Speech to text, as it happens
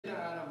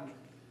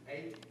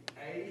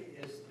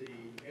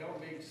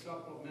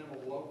Supplemental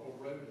Local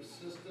Road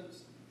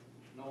Assistance,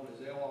 known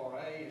as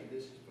LRA, and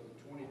this is for the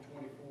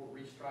 2024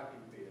 restriping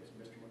bids.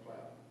 Mr.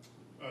 McLeod.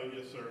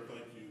 Yes, sir,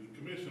 thank you. The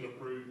commission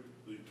approved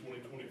the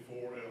 2024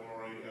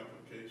 LRA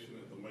application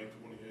at the May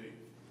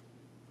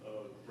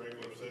 28th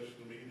regular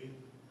session meeting.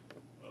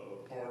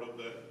 Part of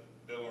that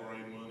LRA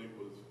money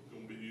was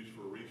going to be used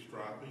for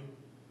restriping.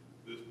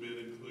 This bid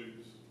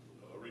includes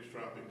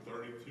restriping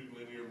 32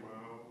 linear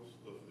miles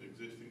of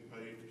existing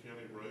paved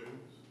county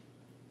roads.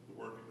 The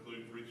work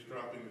includes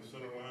restriping the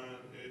center line,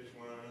 edge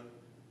line,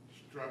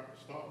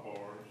 stop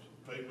bars,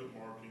 pavement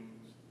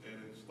markings,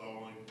 and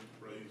installing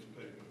raised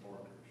pavement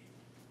markers.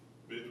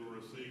 Bids were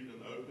received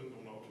and opened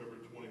on October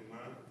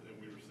 29th, and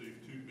we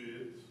received two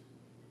bids.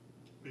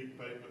 Peak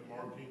Pavement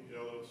Marking,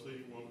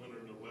 LLC,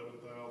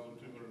 $111,223.17,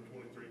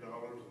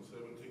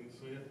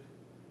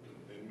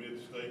 and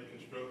Mid-State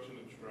Construction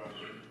and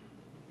Striping,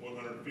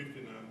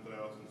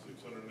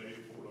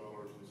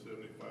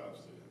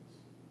 $159,684.75.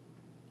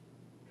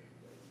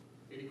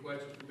 Any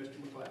questions for Mr.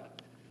 McLeod?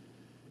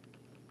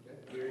 Okay,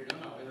 hearing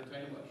none, I'll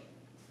entertain a motion.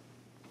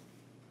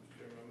 Mr.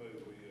 Chairman, I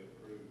move we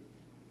approve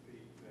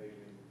Peak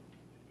Paving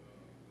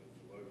as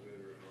the low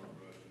bidder and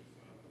authorize to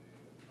sign the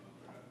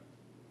contract.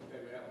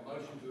 Okay, we have a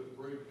motion to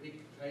approve Peak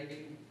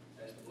Paving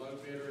as the low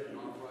bidder and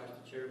authorize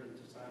the chairman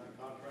to sign the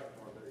contract.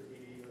 Are there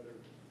any other,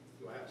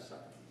 do I have a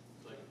second?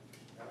 Second.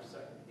 Have a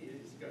second. Any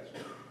discussion?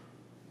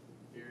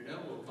 Hearing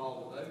none, we'll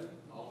call the vote.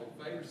 All in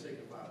favor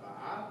signify by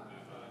aye.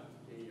 Aye.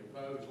 Any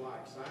opposed,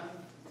 like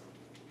sign.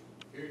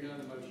 Hearing none,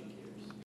 the motion